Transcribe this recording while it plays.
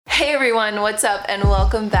Hey everyone, what's up? And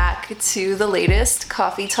welcome back to the latest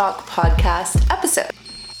Coffee Talk podcast episode.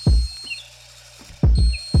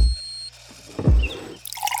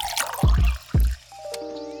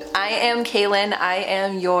 I am Kaylin. I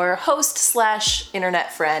am your host slash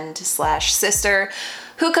internet friend slash sister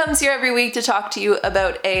who comes here every week to talk to you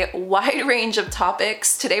about a wide range of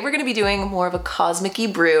topics. Today we're going to be doing more of a cosmic-y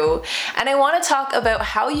brew, and I want to talk about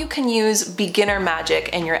how you can use beginner magic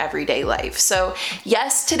in your everyday life. So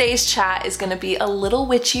yes, today's chat is going to be a little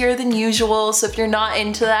witchier than usual, so if you're not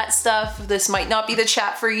into that stuff, this might not be the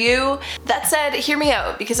chat for you. That said, hear me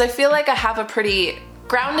out, because I feel like I have a pretty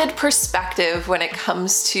grounded perspective when it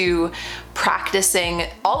comes to practicing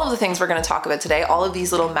all of the things we're going to talk about today, all of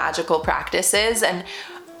these little magical practices. And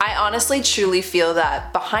I honestly truly feel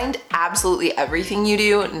that behind absolutely everything you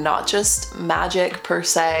do, not just magic per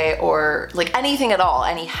se, or like anything at all,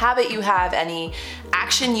 any habit you have, any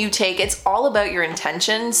action you take, it's all about your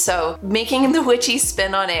intention. So making the witchy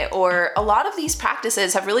spin on it, or a lot of these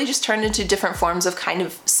practices have really just turned into different forms of kind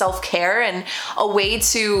of self-care and a way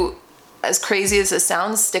to, as crazy as it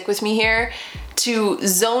sounds, stick with me here, to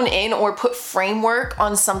zone in or put framework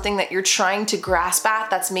on something that you're trying to grasp at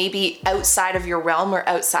that's maybe outside of your realm or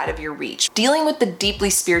outside of your reach. Dealing with the deeply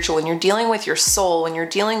spiritual, when you're dealing with your soul, when you're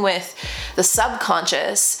dealing with the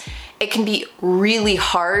subconscious, it can be really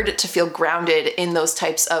hard to feel grounded in those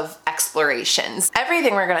types of explorations.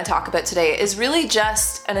 Everything we're going to talk about today is really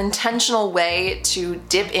just an intentional way to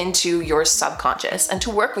dip into your subconscious and to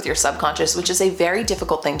work with your subconscious, which is a very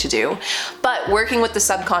difficult thing to do. But working with the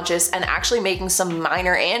subconscious and actually making some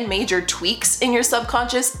minor and major tweaks in your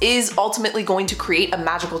subconscious is ultimately going to create a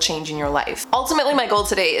magical change in your life. Ultimately, my goal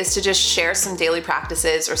today is to just share some daily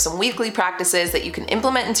practices or some weekly practices that you can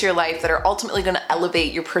implement into your life that are ultimately going to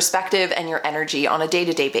elevate your perspective and your energy on a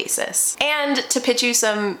day-to-day basis. And to pitch you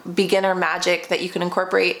some beginner magic that you can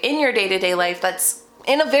incorporate in your day-to-day life that's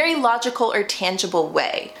in a very logical or tangible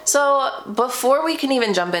way. So before we can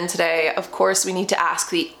even jump in today, of course, we need to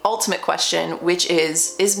ask the ultimate question, which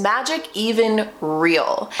is magic even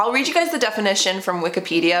real? I'll read you guys the definition from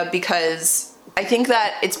Wikipedia because I think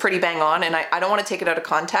that it's pretty bang on, and I don't want to take it out of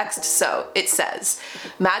context. So it says,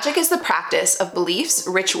 magic is the practice of beliefs,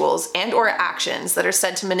 rituals, and or actions that are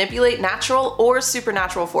said to manipulate natural or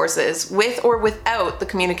supernatural forces with or without the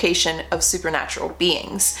communication of supernatural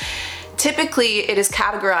beings. Typically, it is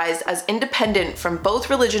categorized as independent from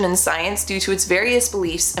both religion and science due to its various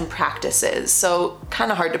beliefs and practices. So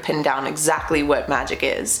kind of hard to pin down exactly what magic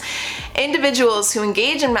is. Individuals who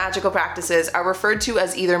engage in magical practices are referred to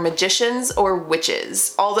as either magicians or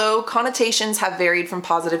witches. Although connotations have varied from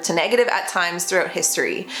positive to negative at times throughout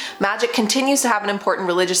history, magic continues to have an important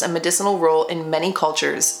religious and medicinal role in many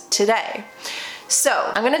cultures today.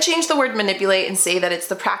 So I'm going to change the word manipulate and say that it's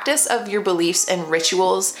the practice of your beliefs and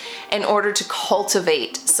rituals in order to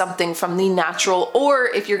cultivate something from the natural, or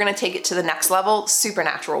if you're going to take it to the next level,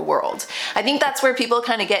 supernatural world. I think that's where people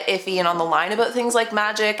kind of get iffy and on the line about things like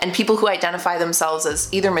magic, and people who identify themselves as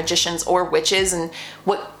either magicians or witches, and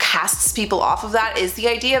what casts people off of that is the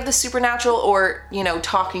idea of the supernatural, or, you know,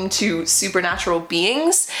 talking to supernatural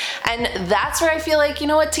beings. And that's where I feel like, you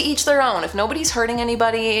know what, to each their own. If nobody's hurting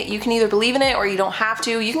anybody, you can either believe in it or you don't have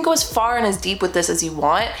to. You can go as far and as deep with this as you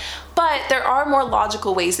want, but there are more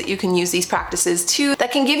logical ways that you can use these practices too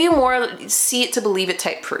that can give you more see it to believe it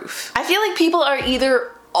type proof. I feel like people are either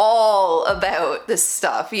all about this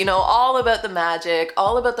stuff, you know, all about the magic,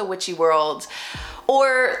 all about the witchy world,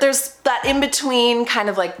 or there's that in-between kind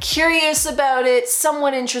of like curious about it,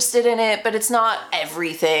 somewhat interested in it, but it's not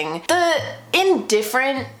everything. The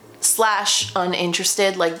indifferent slash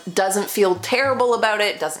uninterested, like doesn't feel terrible about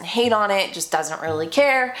it, doesn't hate on it, just doesn't really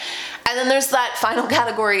care. And then there's that final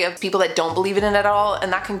category of people that don't believe in it at all,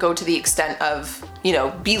 and that can go to the extent of, you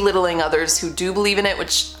know, belittling others who do believe in it,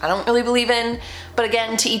 which I don't really believe in. But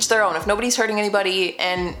again, to each their own. If nobody's hurting anybody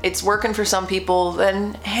and it's working for some people,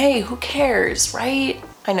 then hey, who cares, right?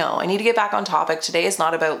 I know, I need to get back on topic. Today is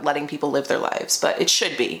not about letting people live their lives, but it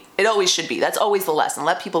should be. It always should be. That's always the lesson.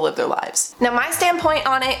 Let people live their lives. Now, my standpoint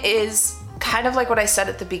on it is kind of like what I said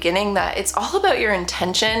at the beginning, that it's all about your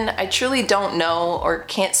intention. I truly don't know or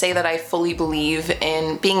can't say that I fully believe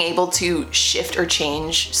in being able to shift or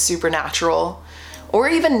change supernatural or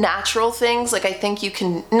even natural things. Like I think you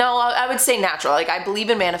can, no, I would say natural. Like I believe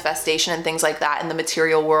in manifestation and things like that in the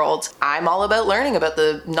material world. I'm all about learning about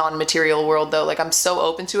the non-material world though. Like I'm so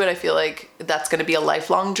open to it. I feel like that's going to be a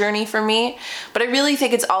lifelong journey for me. But I really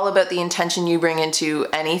think it's all about the intention you bring into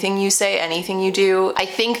anything you say, anything you do. I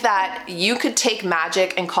think that you could take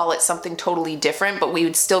magic and call it something totally different, but we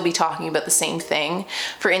would still be talking about the same thing.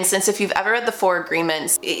 For instance, if you've ever read The Four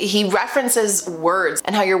Agreements, he references words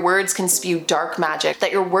and how your words can spew dark magic,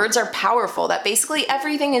 that your words are powerful, that basically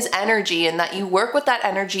everything is energy, and that you work with that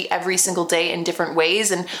energy every single day in different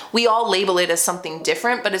ways, and we all label it as something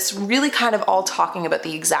different, but it's really kind of all talking about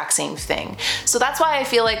the exact same thing. So that's why I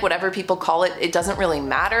feel like whatever people call it, it doesn't really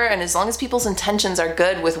matter, and as long as people's intentions are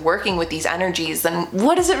good with working with these energies, then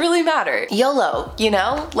what does it really matter? YOLO, you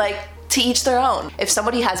know? Like, to each their own. If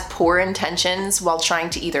somebody has poor intentions while trying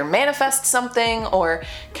to either manifest something or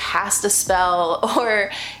cast a spell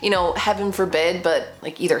or, you know, heaven forbid, but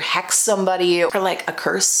like either hex somebody or like a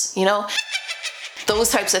curse, you know, those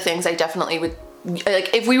types of things I definitely would,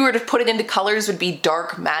 like, if we were to put it into colors, would be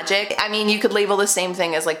dark magic. I mean, you could label the same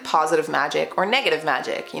thing as like positive magic or negative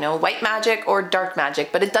magic, you know, white magic or dark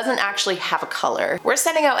magic, but it doesn't actually have a color. We're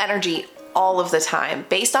sending out energy all of the time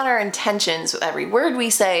based on our intentions with every word we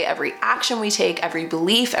say, every action we take, every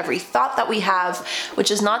belief, every thought that we have, which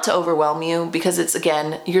is not to overwhelm you, because it's,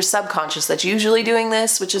 again, your subconscious that's usually doing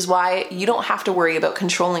this, which is why you don't have to worry about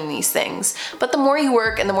controlling these things. But the more you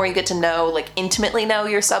work and the more you get to know, like intimately know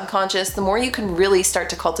your subconscious, the more you can really start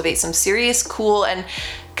to cultivate some serious, cool, and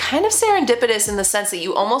kind of serendipitous in the sense that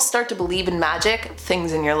you almost start to believe in magic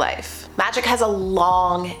things in your life. Magic has a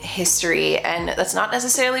long history, and that's not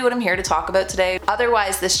necessarily what I'm here to talk about today.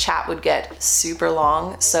 Otherwise, this chat would get super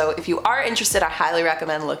long. So if you are interested, I highly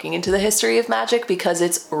recommend looking into the history of magic because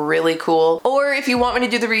it's really cool. Or if you want me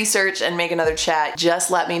to do the research and make another chat,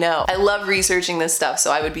 just let me know. I love researching this stuff,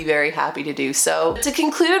 so I would be very happy to do so. To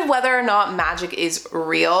conclude whether or not magic is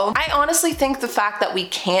real, I honestly think the fact that we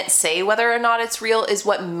can't say whether or not it's real is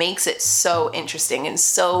what makes it so interesting and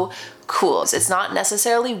so cool. It's not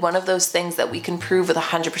necessarily one of those things that we can prove with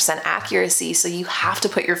 100% accuracy, so you have to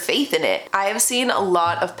put your faith in it. I have seen a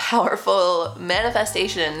lot of powerful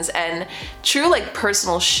manifestations and true like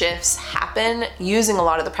personal shifts happen using a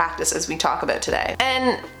lot of the practices we talk about today.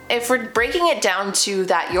 And if we're breaking it down to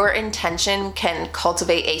that your intention can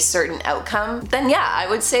cultivate a certain outcome, then yeah, I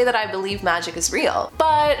would say that I believe magic is real.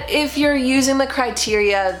 But if you're using the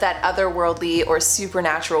criteria that otherworldly or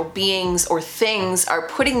supernatural beings or things are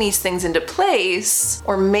putting these things into place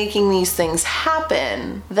or making these things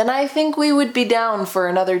happen, then I think we would be down for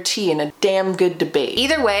another tea and a damn good debate.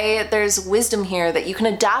 Either way, there's wisdom here that you can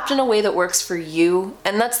adapt in a way that works for you,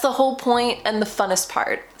 and that's the whole point and the funnest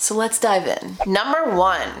part. So let's dive in. Number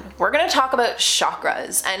one, we're gonna talk about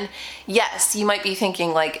chakras. And yes, you might be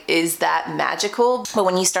thinking like, is that magical? But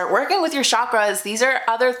when you start working with your chakras, these are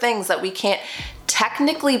other things that we can't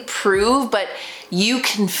technically prove, but you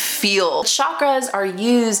can feel. Chakras are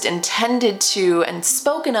used, intended to, and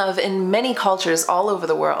spoken of in many cultures all over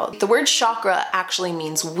the world. The word chakra actually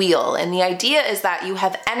means wheel, and the idea is that you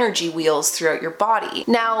have energy wheels throughout your body.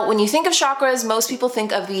 Now, when you think of chakras, most people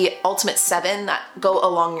think of the ultimate 7 that go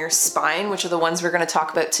along your spine, which are the ones we're going to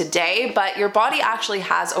talk about today, but your body actually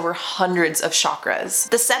has over hundreds of chakras.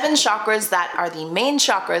 The 7 chakras that are the main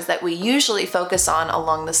chakras that we usually focus on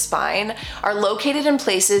along the spine are located in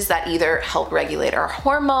places that either help regulate our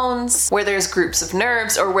hormones, where there's groups of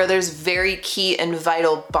nerves, or where there's very key and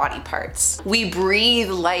vital body parts. We breathe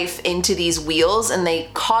life into these wheels, and they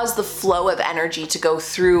cause the flow of energy to go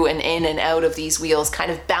through and in and out of these wheels, kind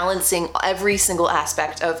of balancing every single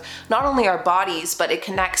aspect of not only our bodies, but it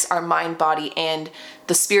connects our mind, body, and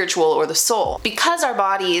the spiritual or the soul. Because our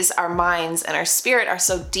bodies, our minds, and our spirit are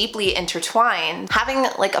so deeply intertwined, having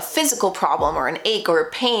like a physical problem or an ache or a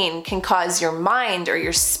pain can cause your mind or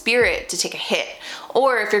your spirit to take a hit.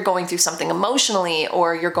 Or if you're going through something emotionally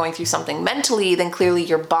or you're going through something mentally, then clearly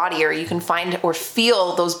your body, or you can find or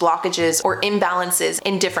feel those blockages or imbalances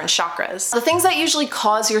in different chakras. The things that usually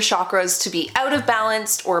cause your chakras to be out of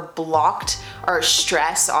balance or blocked are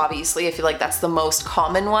stress, obviously. I feel like that's the most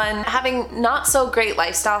common one. Having not so great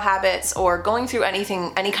lifestyle habits or going through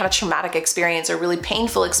anything, any kind of traumatic experience or really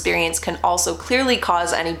painful experience can also clearly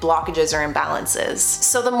cause any blockages or imbalances.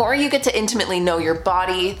 So the more you get to intimately know your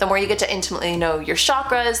body, the more you get to intimately know your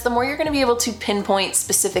chakras, the more you're going to be able to pinpoint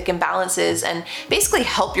specific imbalances and basically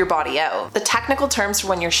help your body out. The technical terms for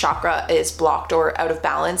when your chakra is blocked or out of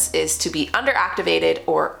balance is to be underactivated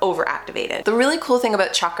or overactivated. The really cool thing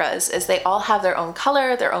about chakras is they all have their own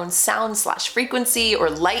color, their own sound/frequency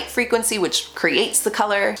or light frequency, which creates the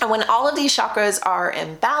color. And when all of these chakras are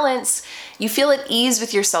in balance, you feel at ease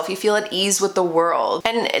with yourself, you feel at ease with the world,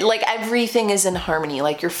 and like everything is in harmony,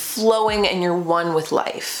 like you're flowing and you're one with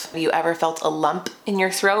life. Have you ever felt a lump in your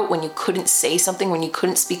throat when you couldn't say something, when you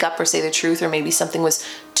couldn't speak up or say the truth, or maybe something was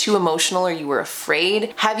too emotional or you were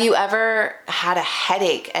afraid? Have you ever had a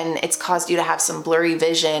headache and it's caused you to have some blurry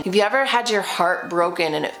vision? Have you ever had your heart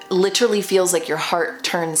broken and it literally feels like your heart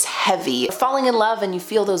turns heavy? Or falling in love and you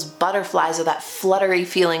feel those butterflies or that fluttery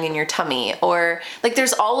feeling in your tummy? Or like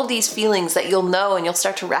there's all of these feelings that you'll know and you'll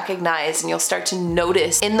start to recognize and you'll start to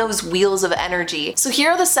notice in those wheels of energy. So here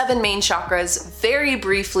are the 7 main chakras very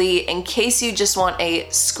briefly in case you just want a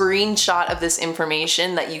screenshot of this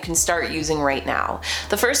information that you can start using right now.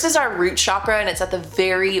 The first is our root chakra, and it's at the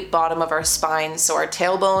very bottom of our spine, so our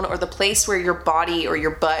tailbone, or the place where your body or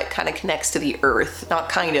your butt kind of connects to the earth. Not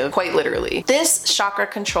kind of, quite literally. This chakra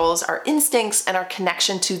controls our instincts and our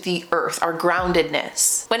connection to the earth, our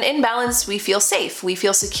groundedness. When in balance, we feel safe, we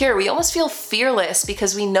feel secure, we almost feel fearless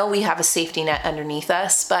because we know we have a safety net underneath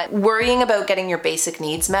us. But worrying about getting your basic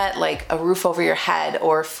needs met, like a roof over your head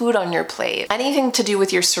or food on your plate, anything to do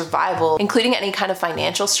with your survival, including any kind of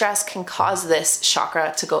financial stress, can cause this chakra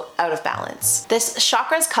to go out of balance. This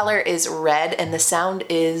chakra's color is red and the sound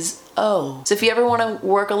is O. So if you ever want to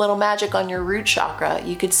work a little magic on your root chakra,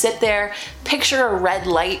 you could sit there, picture a red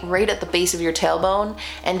light right at the base of your tailbone,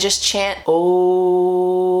 and just chant O.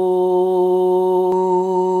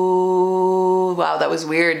 Wow, that was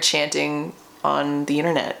weird chanting on the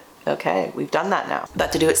internet. Okay, we've done that now.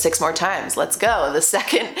 About to do it 6 more times. Let's go. The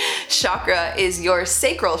second chakra is your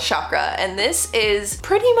sacral chakra, and this is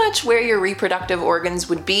pretty much where your reproductive organs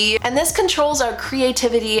would be, and this controls our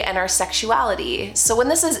creativity and our sexuality. So when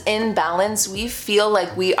this is in balance, we feel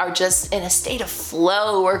like we are just in a state of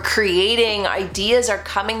flow. We're creating, ideas are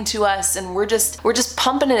coming to us, and we're just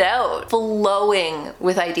pumping it out, flowing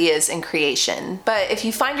with ideas and creation. But if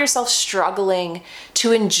you find yourself struggling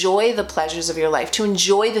to enjoy the pleasures of your life, to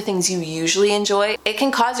enjoy the things you usually enjoy, it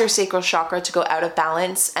can cause your sacral chakra to go out of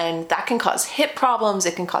balance, and that can cause hip problems,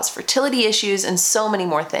 it can cause fertility issues, and so many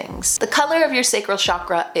more things. The color of your sacral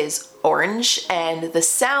chakra is orange, and the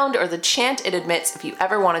sound or the chant it emits, if you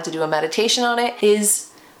ever wanted to do a meditation on it,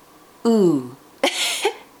 is ooh.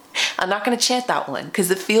 I'm not gonna chant that one because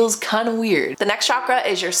it feels kind of weird. The next chakra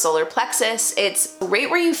is your solar plexus. It's right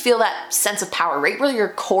where you feel that sense of power, right where your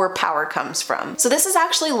core power comes from. So this is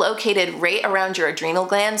actually located right around your adrenal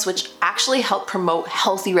glands, which actually help promote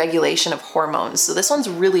healthy regulation of hormones. So this one's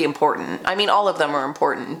really important. I mean, all of them are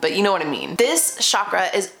important, but you know what I mean. This chakra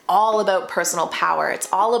is all about personal power. It's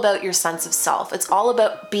all about your sense of self. It's all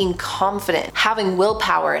about being confident, having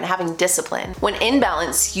willpower, and having discipline. When in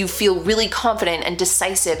balance, you feel really confident and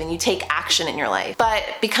decisive, and you take action in your life. But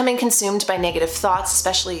becoming consumed by negative thoughts,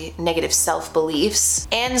 especially negative self-beliefs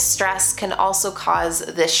and stress, can also cause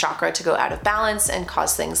this chakra to go out of balance and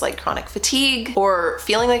cause things like chronic fatigue or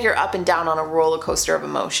feeling like you're up and down on a roller coaster of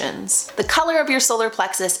emotions. The color of your solar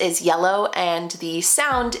plexus is yellow, and the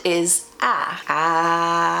sound is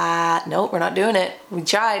ah. Nope, we're not doing it. We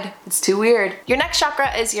tried. It's too weird. Your next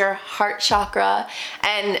chakra is your heart chakra,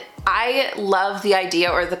 and I love the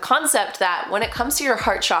idea or the concept that when it comes to your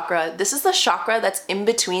heart chakra, this is the chakra that's in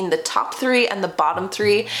between the top 3 and the bottom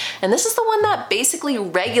 3, and this is the one that basically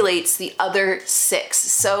regulates the other 6.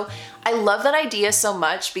 So I love that idea so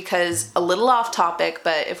much because, a little off topic,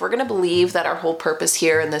 but if we're gonna believe that our whole purpose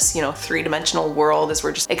here in this, 3-dimensional world is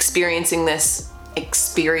we're just experiencing this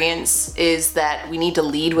experience is that we need to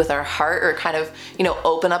lead with our heart, or kind of,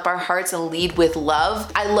 open up our hearts and lead with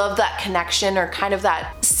love. I love that connection, or kind of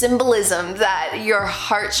that symbolism that your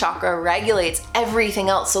heart chakra regulates everything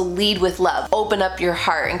else. So lead with love, open up your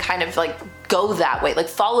heart, and kind of like go that way, like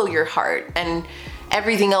follow your heart, and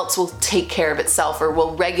everything else will take care of itself, or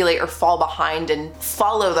will regulate or fall behind and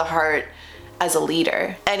follow the heart as a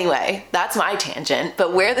leader. Anyway, that's my tangent,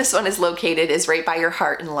 but where this one is located is right by your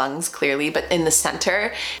heart and lungs, clearly, but in the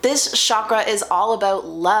center. This chakra is all about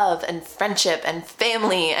love and friendship and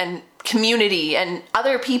family and community and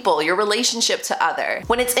other people, your relationship to other.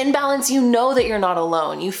 When it's in balance, you know that you're not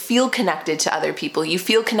alone. You feel connected to other people. You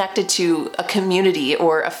feel connected to a community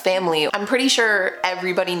or a family. I'm pretty sure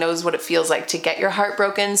everybody knows what it feels like to get your heart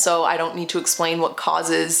broken, so I don't need to explain what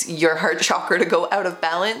causes your heart chakra to go out of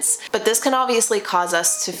balance. But this can obviously cause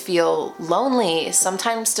us to feel lonely,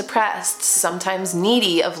 sometimes depressed, sometimes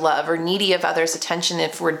needy of love or needy of others' attention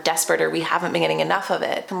if we're desperate or we haven't been getting enough of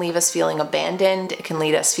it. It can leave us feeling abandoned. It can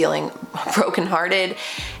lead us feeling brokenhearted.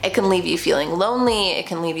 It can leave you feeling lonely. It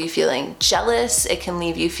can leave you feeling jealous. It can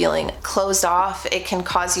leave you feeling closed off. It can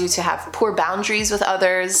cause you to have poor boundaries with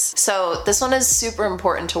others. So this one is super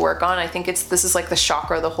important to work on. I think this is like the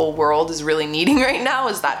chakra the whole world is really needing right now,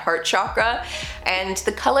 is that heart chakra. And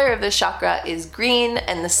the color of this chakra is green,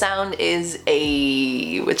 and the sound is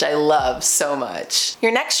A, which I love so much.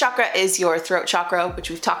 Your next chakra is your throat chakra, which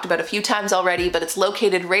we've talked about a few times already, but it's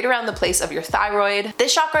located right around the place of your thyroid.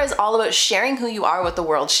 This chakra is all about sharing who you are with the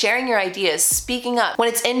world, sharing your ideas, speaking up. When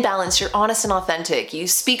it's in balance, you're honest and authentic. You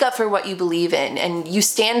speak up for what you believe in, and you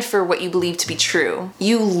stand for what you believe to be true.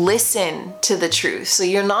 You listen to the truth. So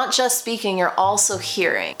you're not just speaking, you're also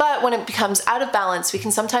hearing. But when it becomes out of balance, we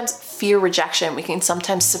can sometimes fear rejection. We can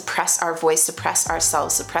sometimes suppress our voice, suppress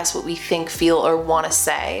ourselves, suppress what we think, feel, or want to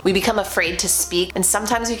say. We become afraid to speak, and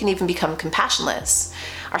sometimes we can even become compassionless.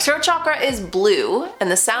 Our throat chakra is blue, and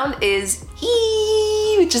the sound is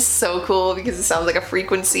E, which is so cool because it sounds like a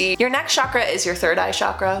frequency. Your next chakra is your third eye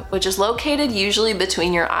chakra, which is located usually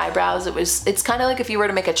between your eyebrows. It's kind of like if you were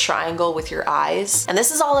to make a triangle with your eyes. And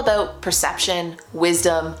this is all about perception,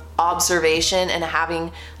 wisdom, observation, and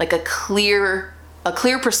having like a clear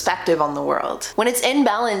perspective on the world. When it's in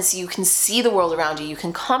balance, you can see the world around you, you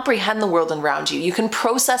can comprehend the world around you, you can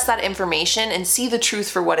process that information and see the truth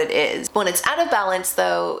for what it is. When it's out of balance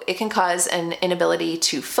though, it can cause an inability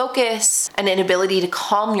to focus, an inability to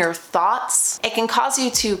calm your thoughts. It can cause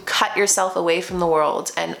you to cut yourself away from the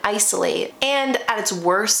world and isolate. And at its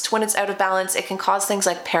worst, when it's out of balance, it can cause things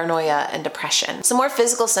like paranoia and depression. Some more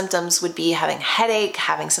physical symptoms would be having a headache,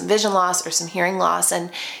 having some vision loss or some hearing loss,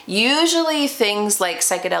 and usually things like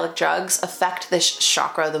psychedelic drugs affect this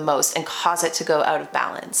chakra the most and cause it to go out of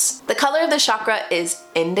balance. The color of the chakra is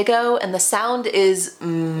indigo, and the sound is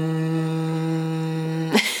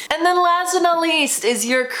And then last but not least is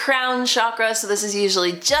your crown chakra. So this is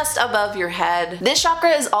usually just above your head. This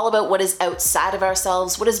chakra is all about what is outside of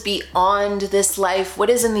ourselves, what is beyond this life, what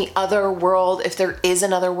is in the other world, if there is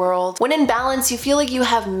another world. When in balance, you feel like you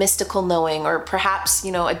have mystical knowing, or perhaps,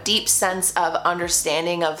 a deep sense of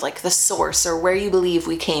understanding of like the source or where you believe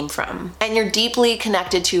we came from. And you're deeply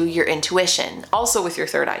connected to your intuition, also with your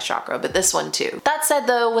third eye chakra, but this one too. That said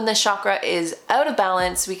though, when this chakra is out of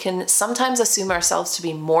balance, we can sometimes assume ourselves to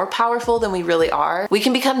be more powerful than we really are. We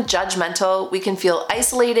can become judgmental, we can feel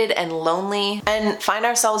isolated and lonely, and find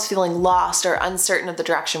ourselves feeling lost or uncertain of the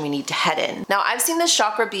direction we need to head in. Now, I've seen this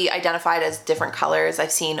chakra be identified as different colors.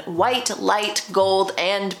 I've seen white, light, gold,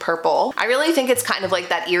 and purple. I really think it's kind of like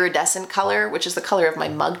that iridescent color, which is the color of my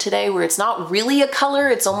mug today, where it's not really a color,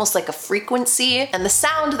 it's almost like a frequency. And the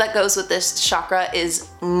sound that goes with this chakra is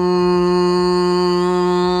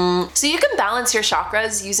So you can balance your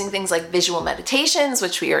chakras using things like visual meditations,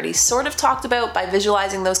 which we already sort of talked about, by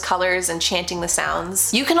visualizing those colors and chanting the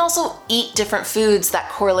sounds. You can also eat different foods that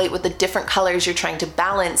correlate with the different colors you're trying to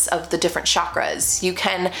balance of the different chakras. You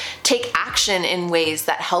can take action in ways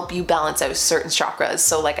that help you balance out certain chakras.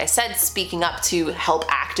 So like I said, speaking up to help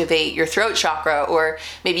activate your throat chakra, or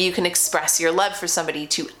maybe you can express your love for somebody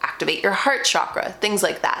to activate your heart chakra, things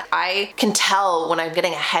like that. I can tell when I'm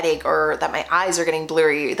getting a headache or that my eyes are getting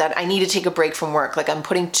blurry that I need to take a break from work. Like I'm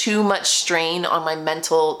putting too much strain on my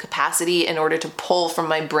mental capacity in order to pull from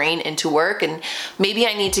my brain into work. And maybe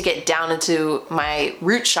I need to get down into my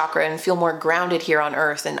root chakra and feel more grounded here on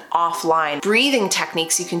earth and offline. Breathing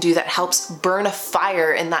techniques you can do that helps burn a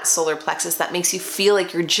fire in that solar plexus that makes you feel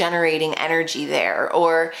like you're generating energy there.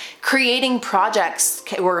 Or creating projects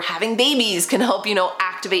or having babies can help,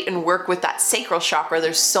 activate and work with that sacral chakra.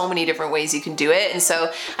 There's so many different ways you can do it. And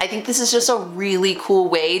so I think this is just a really cool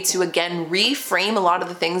way to, again, reframe a lot of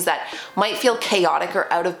the things that might feel chaotic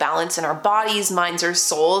or out of balance in our bodies, minds, or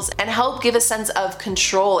souls, and help give a sense of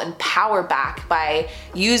control and power back by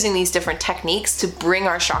using these different techniques to bring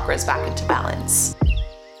our chakras back into balance.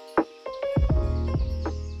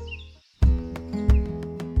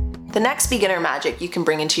 The next beginner magic you can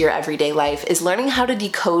bring into your everyday life is learning how to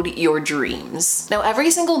decode your dreams. Now, every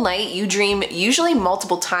single night you dream, usually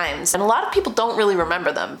multiple times, and a lot of people don't really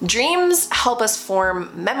remember them. Dreams help us form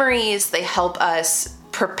memories, they help us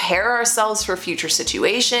prepare ourselves for future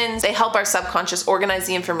situations. They help our subconscious organize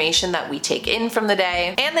the information that we take in from the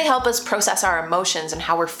day, and they help us process our emotions and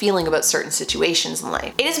how we're feeling about certain situations in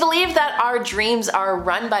life. It is believed that our dreams are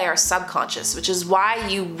run by our subconscious, which is why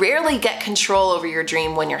you rarely get control over your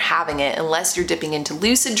dream when you're having it, unless you're dipping into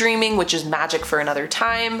lucid dreaming, which is magic for another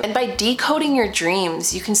time. And by decoding your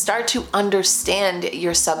dreams, you can start to understand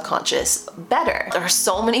your subconscious better. There are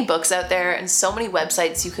so many books out there and so many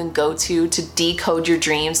websites you can go to decode your dreams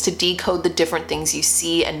dreams to decode the different things you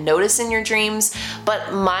see and notice in your dreams.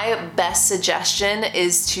 But my best suggestion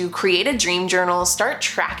is to create a dream journal, start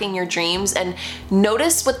tracking your dreams, and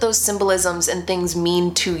notice what those symbolisms and things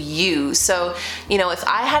mean to you. So, if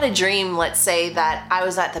I had a dream, let's say that I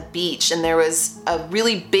was at the beach and there was a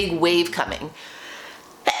really big wave coming.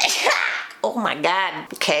 Oh my God.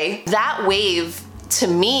 Okay. That wave to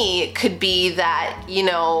me could be that,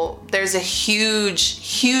 there's a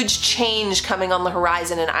huge change coming on the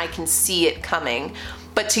horizon and I can see it coming.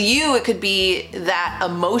 But to you, it could be that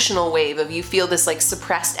emotional wave of you feel this like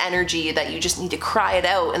suppressed energy that you just need to cry it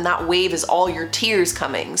out, and that wave is all your tears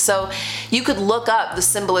coming. So you could look up the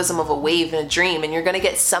symbolism of a wave in a dream and you're gonna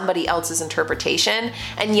get somebody else's interpretation.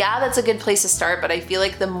 And yeah, that's a good place to start, but I feel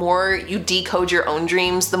like the more you decode your own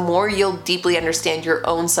dreams, the more you'll deeply understand your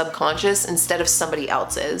own subconscious instead of somebody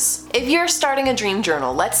else's. If you're starting a dream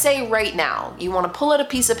journal, let's say right now, you wanna pull out a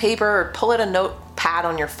piece of paper or pull out a notepad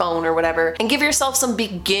on your phone or whatever and give yourself some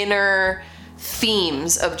beginner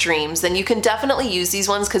themes of dreams, then you can definitely use these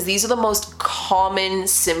ones because these are the most common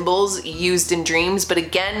symbols used in dreams. But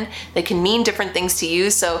again, they can mean different things to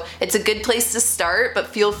you, so it's a good place to start, but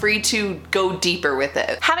feel free to go deeper with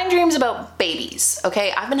it. Having dreams about babies,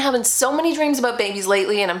 okay? I've been having so many dreams about babies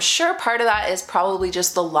lately, and I'm sure part of that is probably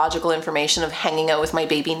just the logical information of hanging out with my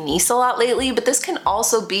baby niece a lot lately, but this can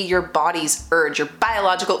also be your body's urge, your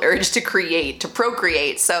biological urge to create, to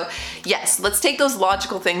procreate. So yes, let's take those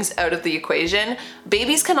logical things out of the equation.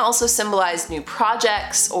 Babies can also symbolize new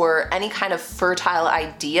projects or any kind of fertile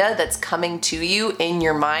idea that's coming to you in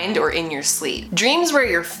your mind or in your sleep. Dreams where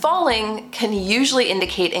you're falling can usually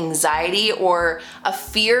indicate anxiety or a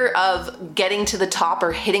fear of getting to the top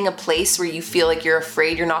or hitting a place where you feel like you're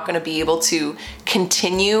afraid you're not going to be able to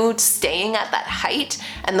continue staying at that height,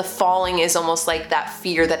 and the falling is almost like that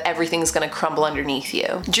fear that everything's going to crumble underneath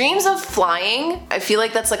you. Dreams of flying, I feel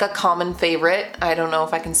like that's like a common favorite. I don't know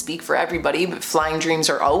if I can speak for everybody, but flying dreams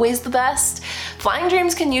are always the best. Flying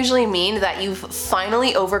dreams can usually mean that you've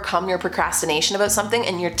finally overcome your procrastination about something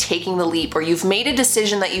and you're taking the leap, or you've made a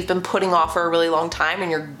decision that you've been putting off for a really long time and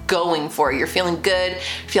you're going for it. You're feeling good,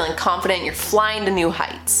 feeling confident, you're flying to new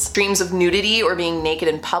heights. Dreams of nudity or being naked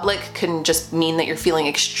in public can just mean that you're feeling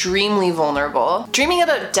extremely vulnerable. Dreaming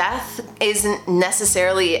about death isn't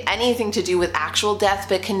necessarily anything to do with actual death,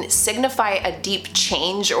 but can signify a deep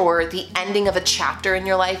change or the ending of a chapter in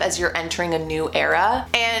your life as you're entering a new era.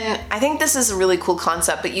 And I think this is a really cool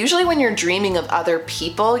concept, but usually when you're dreaming of other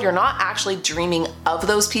people, you're not actually dreaming of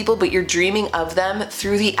those people, but you're dreaming of them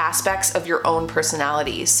through the aspects of your own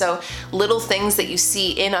personality. So little things that you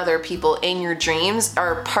see in other people in your dreams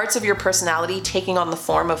are parts of your personality taking on the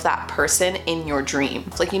form of that person in your dream.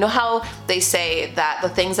 Like, how they say that the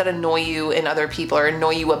things that annoy you in other people or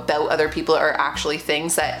annoy you about other people are actually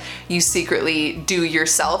things that you secretly do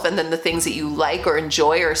yourself, and then the things that you like or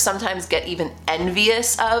enjoy or sometimes get even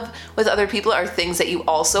envious of with other people are things that you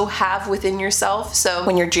also have within yourself. So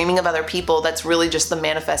when you're dreaming of other people, that's really just the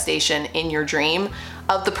manifestation in your dream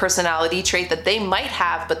of the personality trait that they might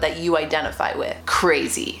have but that you identify with.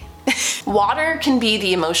 Crazy. Water can be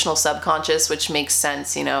the emotional subconscious, which makes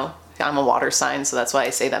sense, I'm a water sign, so that's why I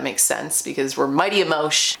say that makes sense, because we're mighty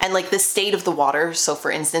emotion. And like the state of the water, so for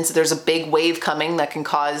instance, there's a big wave coming that can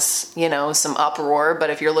cause, some uproar, but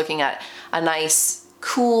if you're looking at a nice,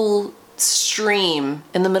 cool stream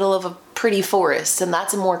in the middle of a pretty forest, and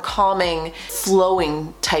that's a more calming,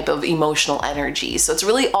 flowing type of emotional energy. So it's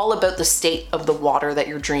really all about the state of the water that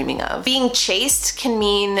you're dreaming of. Being chased can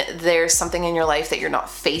mean there's something in your life that you're not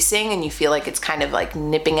facing and you feel like it's kind of like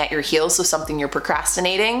nipping at your heels, so something you're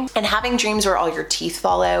procrastinating. And having dreams where all your teeth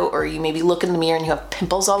fall out, or you maybe look in the mirror and you have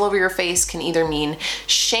pimples all over your face, can either mean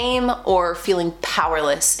shame or feeling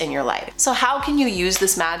powerless in your life. So how can you use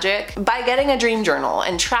this magic? By getting a dream journal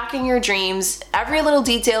and tracking your dreams, every little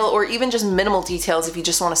detail, or even just minimal details if you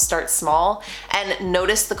just want to start small, and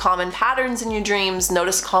notice the common patterns in your dreams,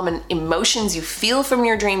 notice common emotions you feel from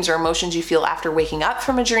your dreams or emotions you feel after waking up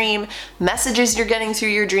from a dream, messages you're getting through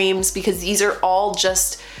your dreams, because these are all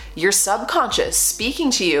just your subconscious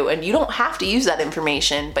speaking to you, and you don't have to use that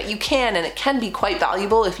information, but you can, and it can be quite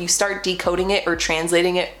valuable if you start decoding it or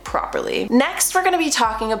translating it properly. Next, we're going to be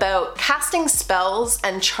talking about casting spells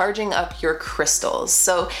and charging up your crystals.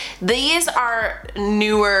 So these are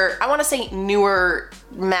newer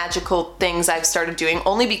magical things I've started doing,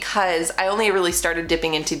 only because I only really started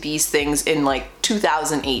dipping into these things in like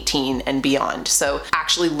 2018 and beyond. So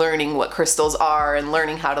actually learning what crystals are and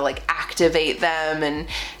learning how to like activate them and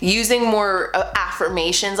using more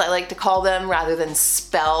affirmations, I like to call them, rather than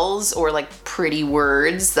spells or like pretty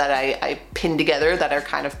words that I pin together that are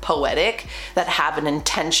kind of poetic, that have an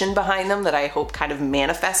intention behind them that I hope kind of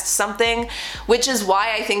manifest something, which is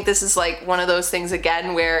why I think this is like one of those things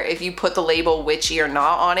again where if you put the label witchy or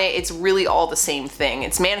not on it, it's really all the same thing.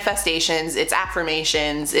 It's manifestations, it's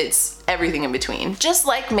affirmations, it's everything in between. Just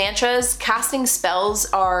like mantras, casting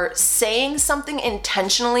spells are saying something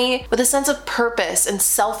intentionally with a sense of purpose and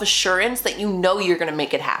self-assurance that you know you're gonna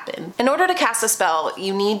make it happen. In order to cast a spell,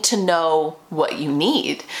 you need to know what you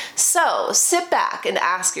need. So sit back and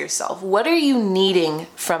ask yourself, what are you needing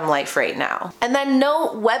from life right now? And then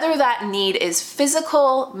know whether that need is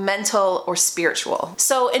physical, mental, or spiritual.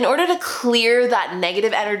 So in order to clear that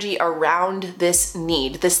negative energy around this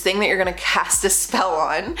need, this thing that you're gonna cast a spell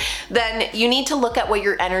on, then you need to look at what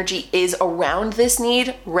your energy is around this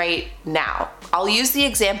need right now. I'll use the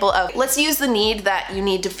example of, let's use the need that you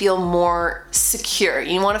need to feel more secure.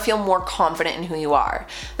 You want to feel more confident in who you are.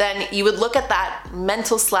 Then you would look at that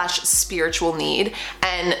mental / spiritual need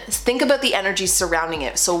and think about the energy surrounding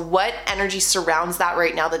it. So what energy surrounds that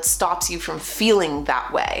right now that stops you from feeling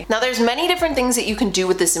that way? Now there's many different things that you can do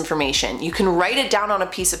with this information. You can write it down on a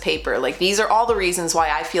piece of paper. Like, these are all the reasons why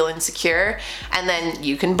I feel insecure, and then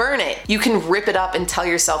you can burn it. You can rip it up and tell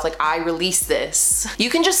yourself, like, I release this. You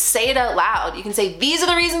can just say it out loud. You can say, these are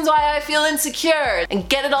the reasons why I feel insecure, and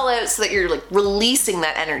get it all out so that you're like releasing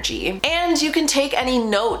that energy. And you can take any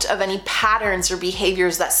note of any patterns or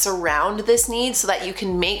behaviors that surround this need so that you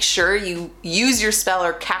can make sure you use your spell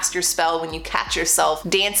or cast your spell when you catch yourself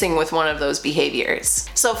dancing with one of those behaviors.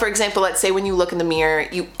 So for example, let's say when you look in the mirror,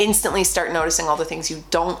 you instantly start noticing all the things you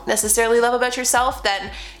don't necessarily love about yourself,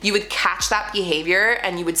 then you would catch that behavior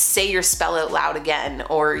and you would say your spell out loud again,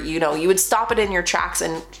 or you would stop it in your tracks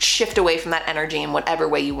and shift away from that energy in whatever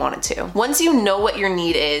way you wanted to. Once you know what your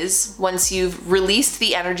need is, once you've released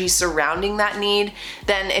the energy surrounding that need,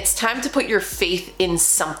 then it's time to put your faith in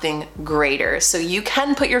something greater. So you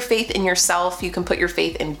can put your faith in yourself, you can put your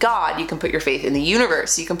faith in God, you can put your faith in the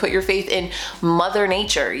universe, you can put your faith in Mother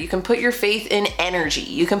Nature, you can put your faith in energy,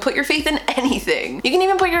 you can put your faith in anything. You can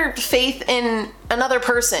even put your faith in another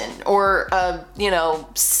person, or a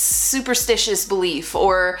superstitious belief,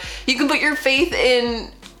 or you can put your faith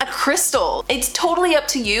in a crystal. It's totally up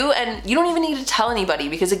to you, and you don't even need to tell anybody,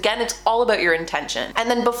 because again, it's all about your intention. And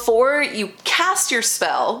then before you cast your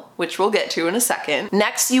spell, which we'll get to in a second,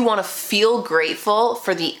 next you want to feel grateful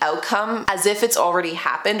for the outcome as if it's already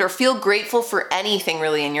happened, or feel grateful for anything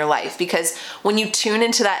really in your life, because when you tune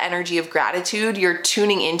into that energy of gratitude, you're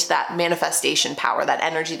tuning into that manifestation power, that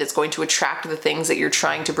energy that's going to attract the things that you're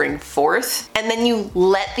trying to bring forth. And then you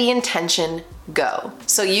let the intention go.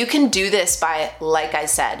 So you can do this by, like I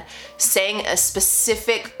said, saying a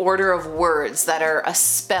specific order of words that are a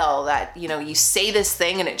spell, that you say this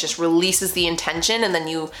thing and it just releases the intention, and then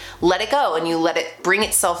you let it go and you let it bring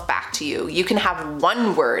itself back to you. You can have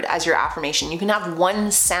one word as your affirmation. You can have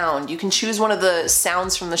one sound. You can choose one of the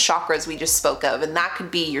sounds from the chakras we just spoke of, and that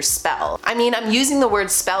could be your spell. I mean, I'm using the word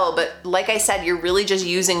spell, but like I said, you're really just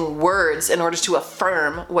using words in order to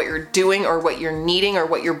affirm what you're doing or what you're needing or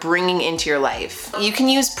what you're bringing into your life. You can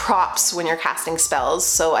use props when you're casting spells.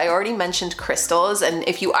 So I already mentioned crystals, and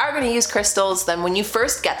if you are going to use crystals, then when you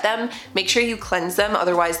first get them, make sure you cleanse them.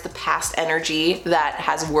 Otherwise, the past energy that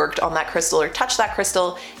has worked on that crystal or touched that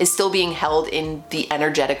crystal is still being held in the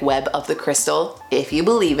energetic web of the crystal, if you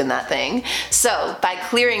believe in that thing. So by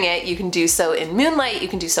clearing it, you can do so in moonlight, you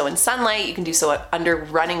can do so in sunlight, you can do so under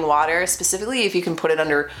running water, specifically if you can put it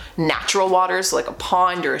under natural waters, so like a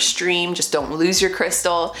pond or a stream. Just don't lose your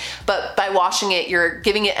crystal. But by washing it, you're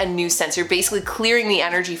giving it a new sense. You're basically clearing the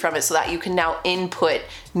energy from it so that you can now input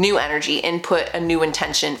new energy, input a new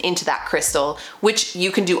intention into that crystal, which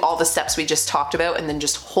you can do all the steps we just talked about, and then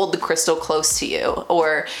just hold the crystal close to you,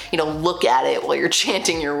 or look at it while you're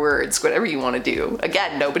chanting your words, whatever you want to do.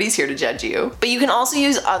 Again, nobody's here to judge you. But you can also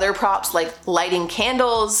use other props like lighting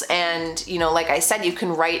candles, and like I said, you can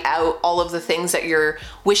write out all of the things that you're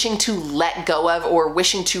wishing to let go of or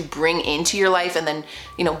wishing to bring into your life, and then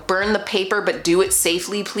burn the paper, but do it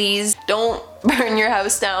safely, please. Don't burn your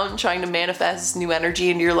house down trying to manifest new energy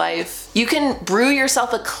into your life. You can brew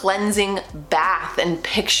yourself a cleansing bath and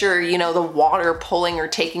picture, the water pulling or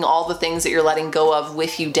taking all the things that you're letting go of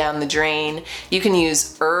with you down the drain. You can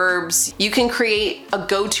use herbs. You can create a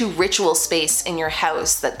go-to ritual space in your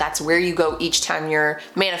house that's where you go each time you're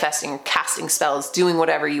manifesting, casting spells, doing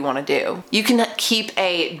whatever you want to do. You can keep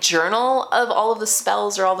a journal of all of the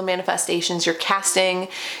spells or all the manifestations you're casting.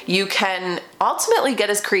 You can ultimately get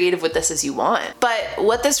as creative with this as you want. But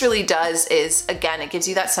what this really does is, again, it gives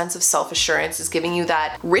you that sense of self-assurance. It's giving you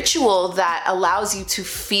that ritual that allows you to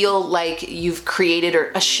feel like you've created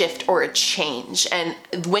a shift or a change. And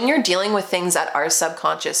when you're dealing with things that are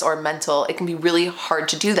subconscious or mental, it can be really hard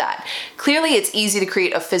to do that. Clearly, it's easy to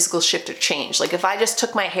create a physical shift or change. Like if I just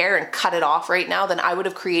took my hair and cut it off right now, then I would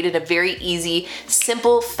have created a very easy,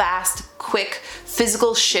 simple, fast, quick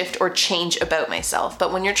physical shift or change about myself.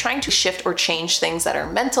 But when you're trying to shift or change things that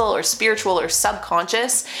are mental or spiritual or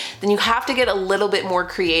subconscious, then you have to get a little bit more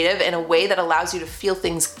creative in a way that allows you to feel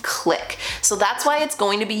things click. So that's why it's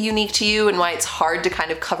going to be unique to you and why it's hard to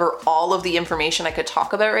kind of cover all of the information I could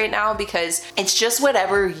talk about right now, because it's just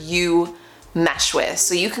whatever you mesh with.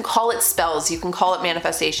 So you can call it spells, you can call it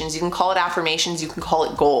manifestations, you can call it affirmations, you can call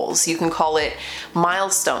it goals, you can call it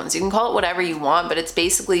milestones, you can call it whatever you want, but it's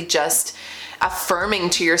basically just affirming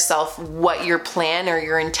to yourself what your plan or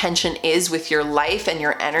your intention is with your life and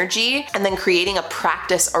your energy, and then creating a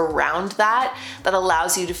practice around that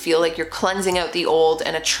allows you to feel like you're cleansing out the old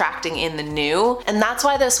and attracting in the new. And that's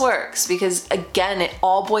why this works, because again, it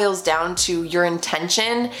all boils down to your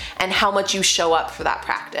intention and how much you show up for that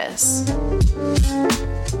practice.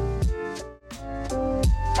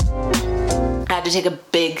 I had to take a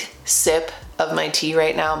big sip of my tea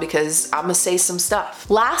right now because I'm gonna say some stuff.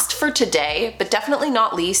 Last for today, but definitely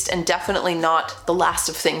not least, and definitely not the last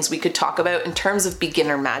of things we could talk about in terms of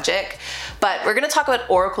beginner magic, but we're gonna talk about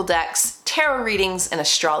oracle decks, tarot readings, and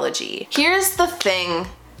astrology. Here's the thing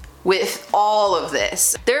with all of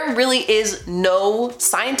this. There really is no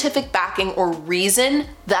scientific backing or reason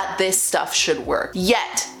that this stuff should work.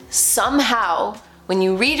 Yet, somehow, when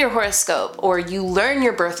you read your horoscope or you learn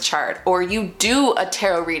your birth chart or you do a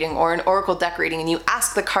tarot reading or an oracle deck reading and you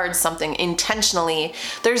ask the cards something intentionally,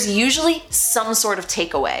 there's usually some sort of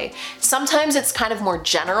takeaway. Sometimes it's kind of more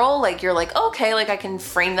general, like you're like, okay, like I can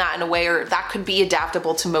frame that in a way, or that could be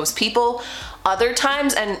adaptable to most people. Other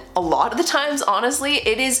times, and a lot of the times, honestly,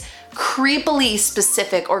 it is creepily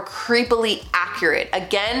specific or creepily accurate.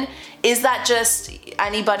 Again, is that just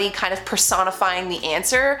anybody kind of personifying the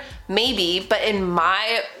answer? Maybe, but in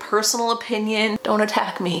my personal opinion, don't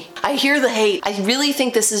attack me. I hear the hate. I really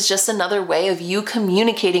think this is just another way of you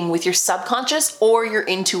communicating with your subconscious or your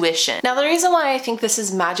intuition. Now, the reason why I think this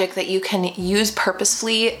is magic that you can use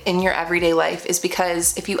purposefully in your everyday life is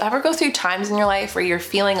because if you ever go through times in your life where you're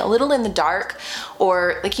feeling a little in the dark,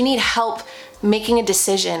 or like you need help making a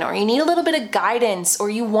decision, or you need a little bit of guidance,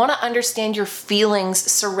 or you want to understand your feelings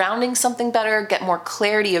surrounding something better, get more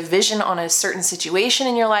clarity of vision on a certain situation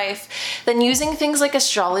in your life, then using things like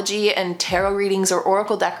astrology and tarot readings or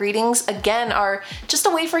oracle deck readings, again, are just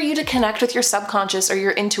a way for you to connect with your subconscious or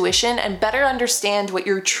your intuition and better understand what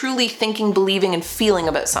you're truly thinking, believing, and feeling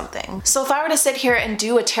about something. So if I were to sit here and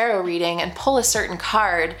do a tarot reading and pull a certain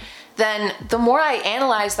card, then the more I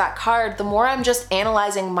analyze that card, the more I'm just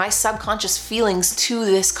analyzing my subconscious feelings to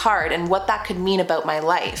this card and what that could mean about my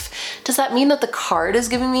life. Does that mean that the card is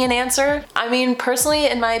giving me an answer? I mean, personally,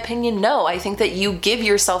 in my opinion, no. I think that you give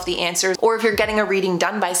yourself the answers, or if you're getting a reading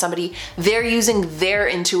done by somebody, they're using their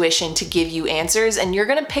intuition to give you answers, and you're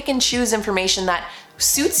gonna pick and choose information that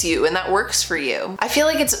suits you and that works for you. I feel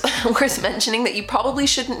like it's worth mentioning that you probably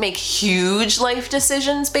shouldn't make huge life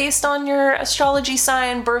decisions based on your astrology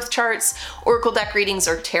sign, birth charts, oracle deck readings,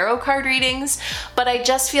 or tarot card readings, but I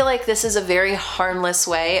just feel like this is a very harmless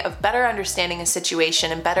way of better understanding a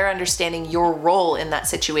situation and better understanding your role in that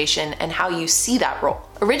situation and how you see that role.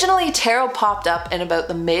 Originally, tarot popped up in about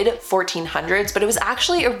the mid-1400s, but it was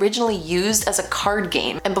actually originally used as a card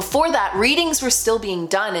game. And before that, readings were still being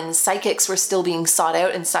done and psychics were still being sought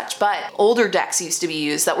out and such, but older decks used to be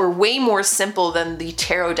used that were way more simple than the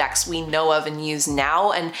tarot decks we know of and use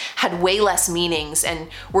now, and had way less meanings and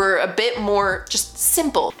were a bit more just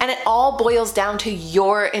simple. And it all boils down to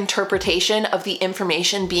your interpretation of the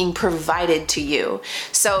information being provided to you.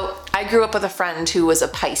 So I grew up with a friend who was a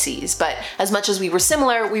Pisces, but as much as we were similar,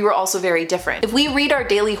 similar, we were also very different. If we read our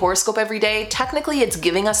daily horoscope every day, technically it's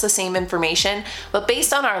giving us the same information, but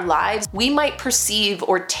based on our lives, we might perceive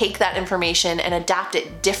or take that information and adapt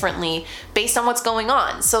it differently based on what's going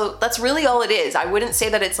on. So that's really all it is. I wouldn't say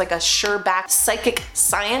that it's like a sure back psychic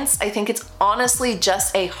science. I think it's honestly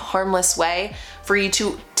just a harmless way for you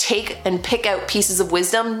to take and pick out pieces of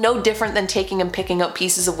wisdom, no different than taking and picking out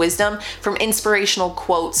pieces of wisdom from inspirational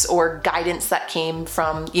quotes or guidance that came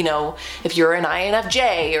from, you know, if you're an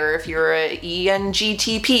INFJ or if you're a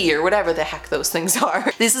ENGTP or whatever the heck those things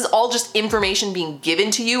are. This is all just information being given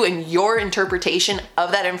to you, and your interpretation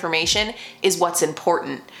of that information is what's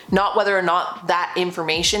important, not whether or not that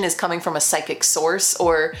information is coming from a psychic source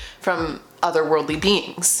or from otherworldly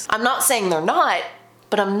beings. I'm not saying they're not,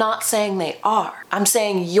 but I'm not saying they are. I'm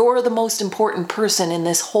saying you're the most important person in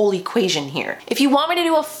this whole equation here. If you want me to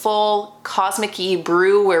do a full Cosmic-y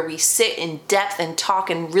brew where we sit in depth and talk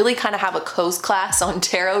and really kind of have a coast class on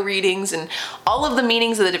tarot readings and all of the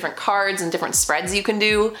meanings of the different cards and different spreads you can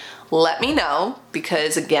do, let me know,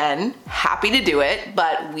 because again, happy to do it,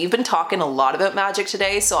 but we've been talking a lot about magic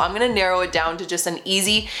today, so I'm gonna narrow it down to just an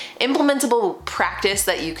easy, implementable practice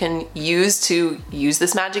that you can use to use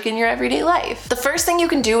this magic in your everyday life. The first thing you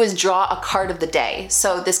can do is draw a card of the day.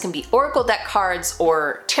 So this can be oracle deck cards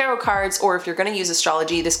or tarot cards, or if you're gonna use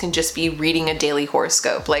astrology, this can just be reading a daily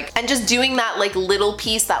horoscope. And just doing that little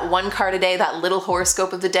piece, that one card a day, that little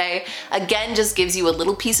horoscope of the day, again, just gives you a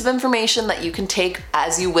little piece of information that you can take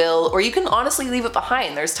as you will, or you can honestly leave it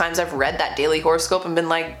behind. There's times I've read that daily horoscope and been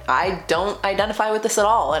like, I don't identify with this at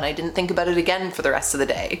all, and I didn't think about it again for the rest of the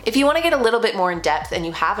day. If you want to get a little bit more in depth and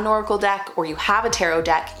you have an oracle deck or you have a tarot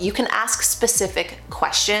deck, you can ask specific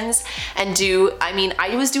questions and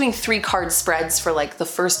I was doing 3 card spreads for the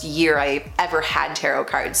first year I ever had tarot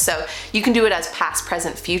cards. So you can do it as past,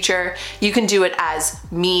 present, future. You can do it as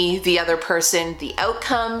me, the other person, the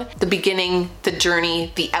outcome, the beginning, the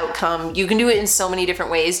journey, the outcome. You can do it in so many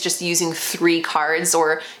different ways, just using 3 cards,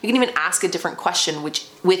 or you can even ask a different question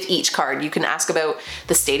with each card. You can ask about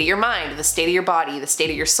the state of your mind, the state of your body, the state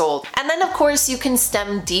of your soul. And then of course you can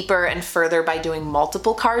stem deeper and further by doing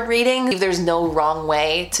multiple card reading. There's no wrong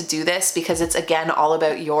way to do this because it's again all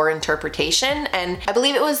about your interpretation. And I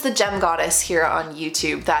believe it was the Gem Goddess here on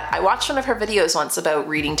YouTube that I watched one of her videos once about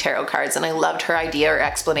reading tarot cards, and I loved her idea or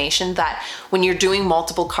explanation that when you're doing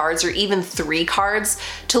multiple cards or even 3 cards,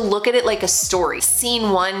 to look at it like a story.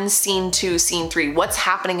 Scene 1, scene 2, scene 3. What's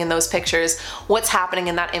happening in those pictures? What's happening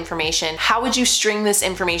in that information? How would you string this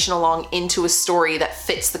information along into a story that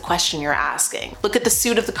fits the question you're asking? Look at the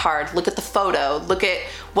suit of the card, look at the photo, look at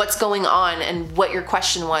what's going on and what your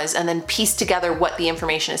question was, and then piece together what the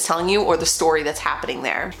information is telling you or the story that's happening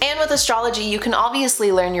there. And with astrology, you can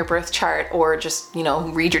obviously learn your birth chart or just,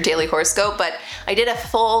 read your daily horoscope, but I did a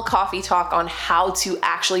full coffee talk on how to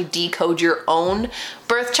actually decode your own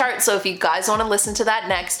birth chart. So if you guys want to listen to that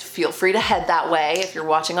next, feel free to head that way. If you're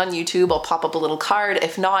watching on YouTube, I'll pop up a little card.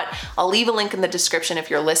 If not, I'll leave a link in the description if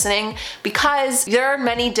you're listening, because there are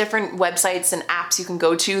many different websites and apps you can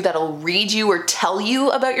go to that'll read you or tell you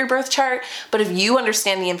about your birth chart. But if you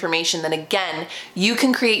understand the information, then again, you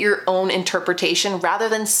can create your own interpretation rather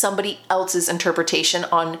than somebody else's interpretation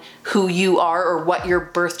on who you are or what your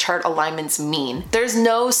birth chart alignments mean. There's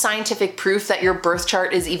no scientific proof that your birth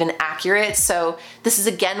chart is even accurate. So this is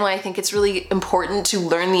again why I think it's really important to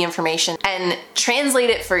learn the information and translate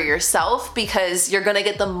it for yourself, because you're gonna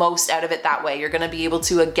get the most out of it that way. You're gonna be able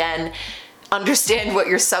to, again, understand what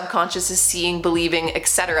your subconscious is seeing, believing,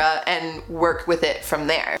 etc., and work with it from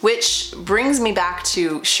there. Which brings me back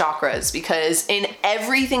to chakras, because in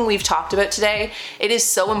everything we've talked about today, it is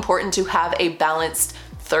so important to have a balanced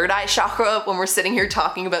third eye chakra when we're sitting here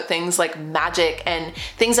talking about things like magic and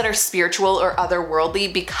things that are spiritual or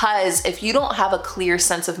otherworldly, because if you don't have a clear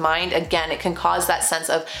sense of mind, again, it can cause that sense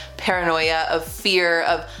of paranoia, of fear,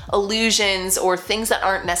 of illusions, or things that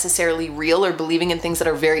aren't necessarily real, or believing in things that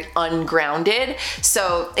are very ungrounded.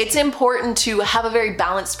 So it's important to have a very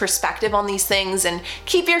balanced perspective on these things and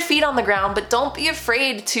keep your feet on the ground, but don't be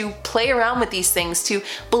afraid to play around with these things, to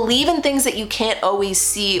believe in things that you can't always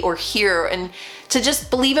see or hear, and to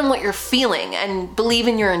just believe in what you're feeling and believe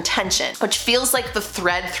in your intention, which feels like the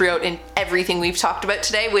thread throughout in everything we've talked about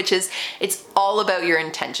today, which is it's all about your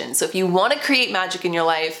intention. So if you want to create magic in your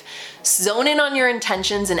life, zone in on your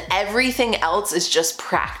intentions, and everything else is just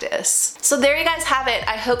practice. So there you guys have it.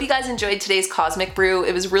 I hope you guys enjoyed today's Cosmic Brew.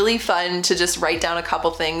 It was really fun to just write down a couple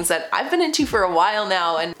things that I've been into for a while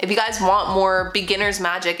now. And if you guys want more beginner's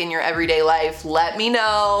magic in your everyday life, let me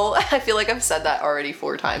know. I feel like I've said that already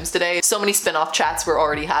 4 times today. So many spin-off chats we're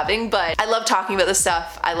already having, but I love talking about this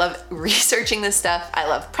stuff. I love researching this stuff. I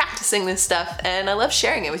love practicing practicing this stuff and I love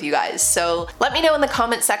sharing it with you guys. So let me know in the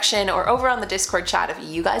comment section or over on the Discord chat if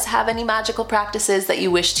you guys have any magical practices that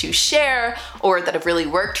you wish to share or that have really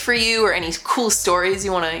worked for you, or any cool stories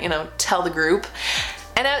you want to, tell the group.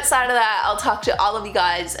 And outside of that, I'll talk to all of you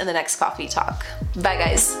guys in the next coffee talk. Bye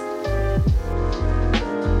guys.